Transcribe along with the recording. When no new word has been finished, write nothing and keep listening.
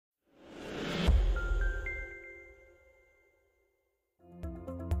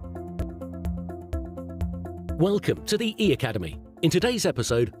Welcome to the E-Academy. In today's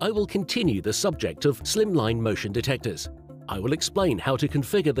episode, I will continue the subject of slimline motion detectors. I will explain how to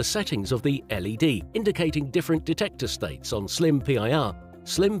configure the settings of the LED indicating different detector states on SLIM-PIR,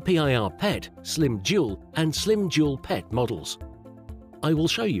 SLIM-PIR-PET, SLIM-Dual and SLIM-Dual-PET models. I will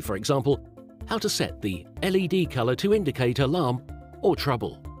show you, for example, how to set the LED color to indicate alarm or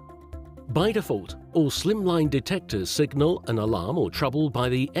trouble. By default, all slimline detectors signal an alarm or trouble by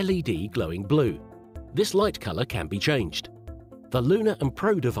the LED glowing blue. This light color can be changed. The Lunar and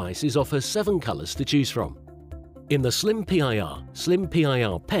Pro devices offer 7 colors to choose from. In the SLIM-PIR,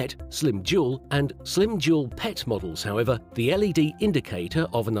 SLIM-PIR-PET, SLIM-Dual and SLIM-Dual-PET models, however, the LED indicator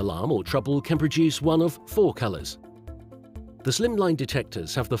of an alarm or trouble can produce one of 4 colors. The slimline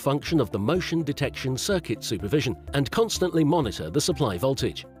detectors have the function of the motion detection circuit supervision and constantly monitor the supply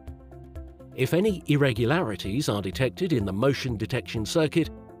voltage. If any irregularities are detected in the motion detection circuit,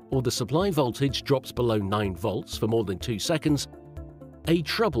 or the supply voltage drops below 9 volts for more than 2 seconds, a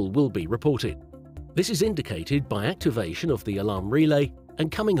trouble will be reported. This is indicated by activation of the alarm relay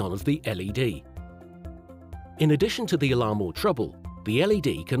and coming on of the LED. In addition to the alarm or trouble, the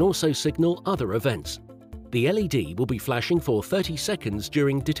LED can also signal other events. The LED will be flashing for 30 seconds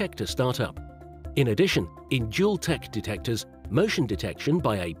during detector startup. In addition, in dual-tech detectors, motion detection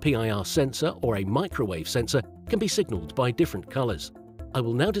by a PIR sensor or a microwave sensor can be signaled by different colors. I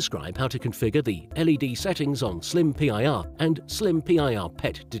will now describe how to configure the LED settings on SLIM-PIR and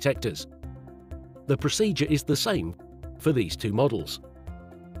SLIM-PIR-PET detectors. The procedure is the same for these 2 models.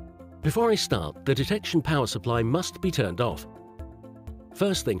 Before I start, the detection power supply must be turned off.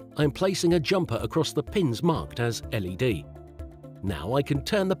 First thing, I am placing a jumper across the pins marked as LED. Now I can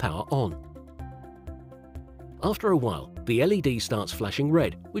turn the power on. After a while, the LED starts flashing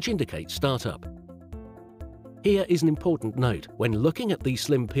red, which indicates startup. Here is an important note. When looking at the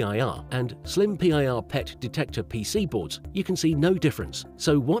SLIM-PIR and SLIM-PIR-PET detector PC boards, you can see no difference.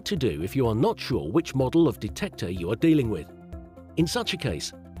 So what to do if you are not sure which model of detector you are dealing with? In such a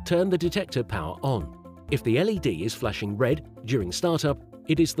case, turn the detector power on. If the LED is flashing red during startup,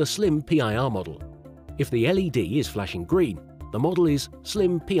 it is the SLIM-PIR model. If the LED is flashing green, the model is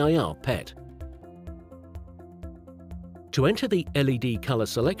SLIM-PIR-PET. To enter the LED color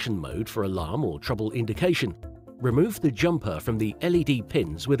selection mode for alarm or trouble indication, remove the jumper from the LED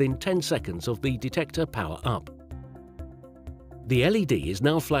pins within 10 seconds of the detector power up. The LED is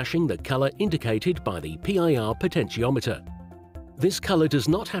now flashing the color indicated by the PIR potentiometer. This color does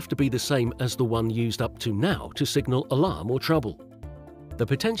not have to be the same as the one used up to now to signal alarm or trouble. The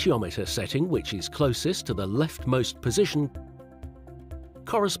potentiometer setting, which is closest to the leftmost position,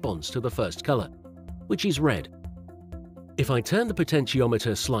 corresponds to the first color, which is red. If I turn the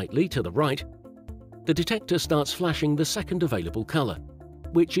potentiometer slightly to the right, the detector starts flashing the second available color,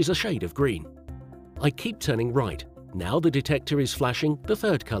 which is a shade of green. I keep turning right. Now the detector is flashing the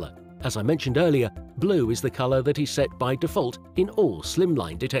third color. As I mentioned earlier, blue is the color that is set by default in all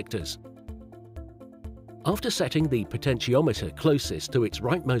slimline detectors. After setting the potentiometer closest to its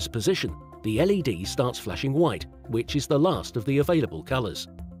rightmost position, the LED starts flashing white, which is the last of the available colors.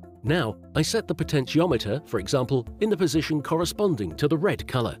 Now, I set the potentiometer, for example, in the position corresponding to the red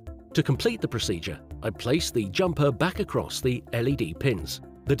color. To complete the procedure, I place the jumper back across the LED pins.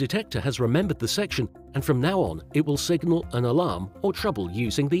 The detector has remembered the section, and from now on, it will signal an alarm or trouble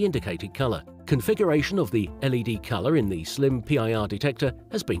using the indicated color. Configuration of the LED color in the SLIM-PIR detector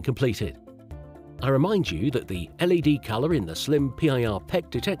has been completed. I remind you that the LED color in the SLIM-PIR-PET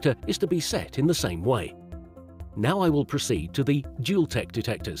detector is to be set in the same way. Now I will proceed to the dual-tech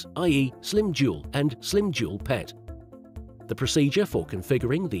detectors, i.e. SLIM-Dual and SLIM-Dual-PET. The procedure for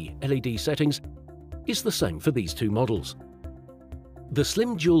configuring the LED settings is the same for these 2 models. The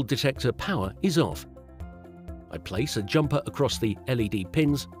SLIM-Dual detector power is off. I place a jumper across the LED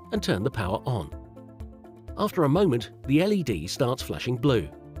pins and turn the power on. After a moment, the LED starts flashing blue.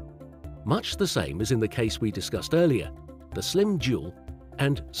 Much the same as in the case we discussed earlier, the SLIM-Dual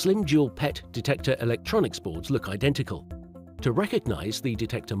and SLIM-Dual-PET detector electronics boards look identical. To recognize the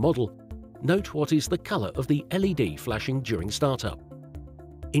detector model, note what is the color of the LED flashing during startup.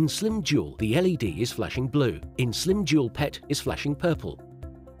 In SLIM-Dual, the LED is flashing blue. In SLIM-Dual-PET is flashing purple.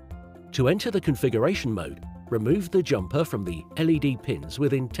 To enter the configuration mode, remove the jumper from the LED pins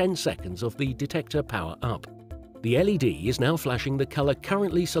within 10 seconds of the detector power up. The LED is now flashing the color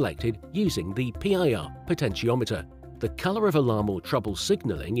currently selected using the PIR potentiometer. The color of alarm or trouble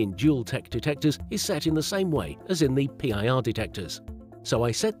signaling in dual-tech detectors is set in the same way as in the PIR detectors. So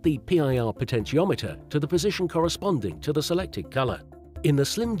I set the PIR potentiometer to the position corresponding to the selected color. In the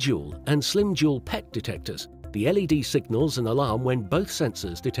SLIM-Dual and SLIM-Dual-PET detectors, The LED signals an alarm when both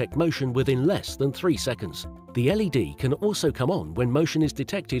sensors detect motion within less than 3 seconds. The LED can also come on when motion is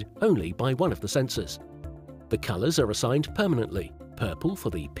detected only by one of the sensors. The colours are assigned permanently: purple for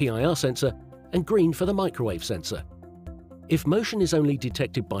the PIR sensor and green for the microwave sensor. If motion is only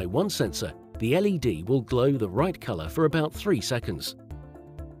detected by one sensor, the LED will glow the right colour for about 3 seconds.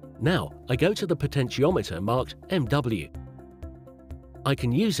 Now I go to the potentiometer marked MW. I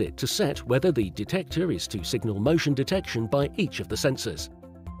can use it to set whether the detector is to signal motion detection by each of the sensors.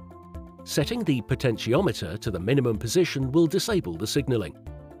 Setting the potentiometer to the minimum position will disable the signalling.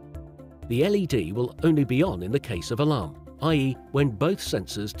 The LED will only be on in the case of alarm, i.e. when both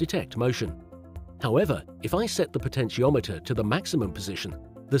sensors detect motion. However, if I set the potentiometer to the maximum position,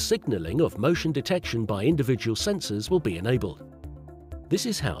 the signalling of motion detection by individual sensors will be enabled. This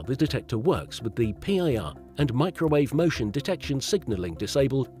is how the detector works with the PIR and microwave motion detection signalling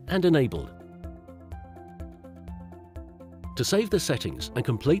disabled and enabled. To save the settings and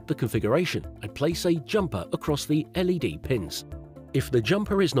complete the configuration, I place a jumper across the LED pins. If the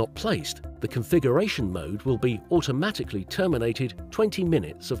jumper is not placed, the configuration mode will be automatically terminated 20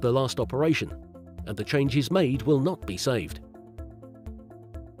 minutes of the last operation, and the changes made will not be saved.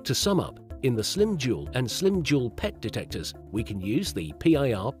 To sum up, in the SLIM-Dual and SLIM-PIR-PET detectors, we can use the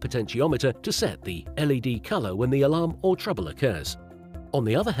PIR potentiometer to set the LED color when the alarm or trouble occurs. On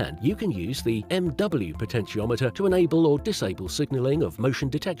the other hand, you can use the MW potentiometer to enable or disable signaling of motion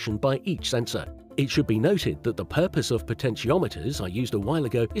detection by each sensor. It should be noted that the purpose of potentiometers I used a while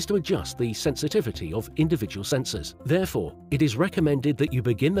ago is to adjust the sensitivity of individual sensors. Therefore, it is recommended that you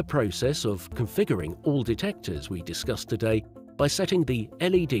begin the process of configuring all detectors we discussed today by setting the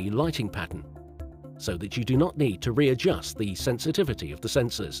LED lighting pattern, so that you do not need to readjust the sensitivity of the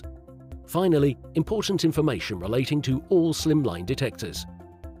sensors. Finally, important information relating to all slimline detectors.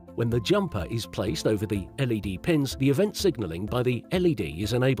 When the jumper is placed over the LED pins, the event signaling by the LED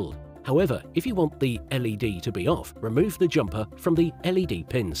is enabled. However, if you want the LED to be off, remove the jumper from the LED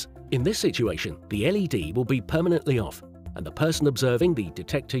pins. In this situation, the LED will be permanently off, and the person observing the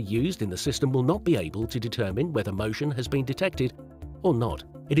detector used in the system will not be able to determine whether motion has been detected or not.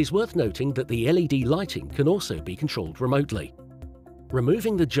 It is worth noting that the LED lighting can also be controlled remotely.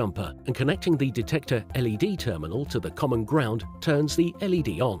 Removing the jumper and connecting the detector LED terminal to the common ground turns the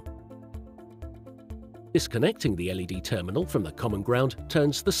LED on. Disconnecting the LED terminal from the common ground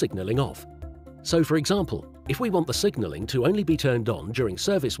turns the signaling off. So for example, if we want the signaling to only be turned on during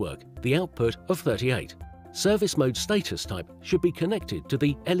service work, the output of 38. Service mode status type should be connected to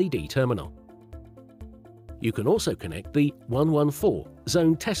the LED terminal. You can also connect the 114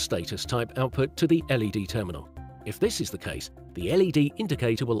 zone test status type output to the LED terminal. If this is the case, the LED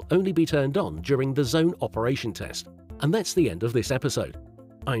indicator will only be turned on during the zone operation test. And that's the end of this episode.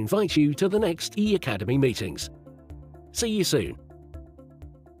 I invite you to the next E-Academy meetings. See you soon.